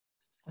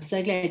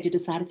so glad you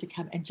decided to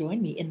come and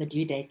join me in the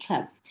Due Date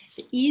Club.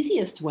 The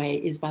easiest way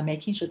is by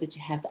making sure that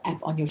you have the app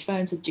on your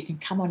phone so that you can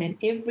come on in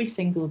every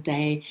single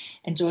day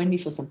and join me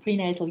for some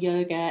prenatal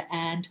yoga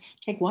and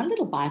take one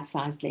little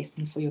bite-sized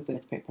lesson for your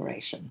birth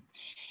preparation.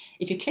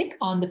 If you click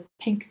on the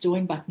pink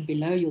join button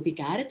below, you'll be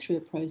guided through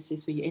a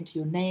process where you enter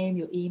your name,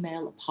 your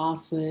email, a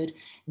password,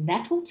 and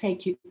that will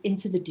take you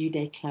into the Due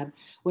Date Club,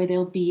 where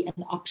there'll be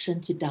an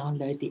option to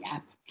download the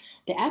app.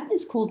 The app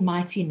is called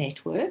Mighty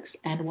Networks,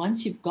 and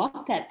once you've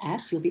got that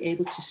app, you'll be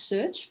able to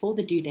search for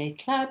the Due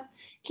Date Club,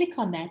 click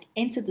on that,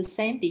 enter the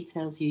same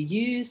details you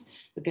used,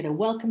 you'll get a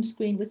welcome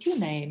screen with your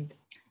name,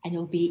 and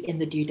you'll be in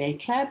the Due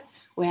Date Club,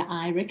 where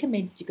I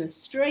recommend that you go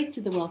straight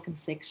to the welcome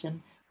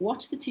section,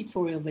 watch the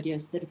tutorial video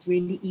so that it's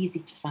really easy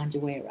to find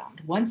your way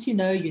around. Once you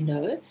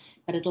know,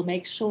 but it'll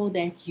make sure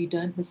that you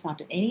don't miss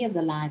out on any of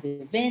the live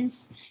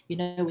events. You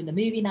know when the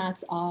movie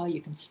nights are, you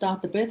can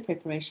start the birth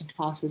preparation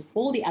classes,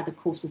 all the other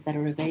courses that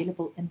are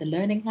available in the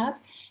Learning Hub,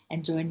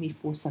 and join me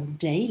for some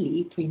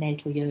daily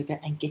prenatal yoga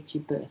and get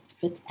you birth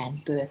fit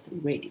and birth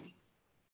ready.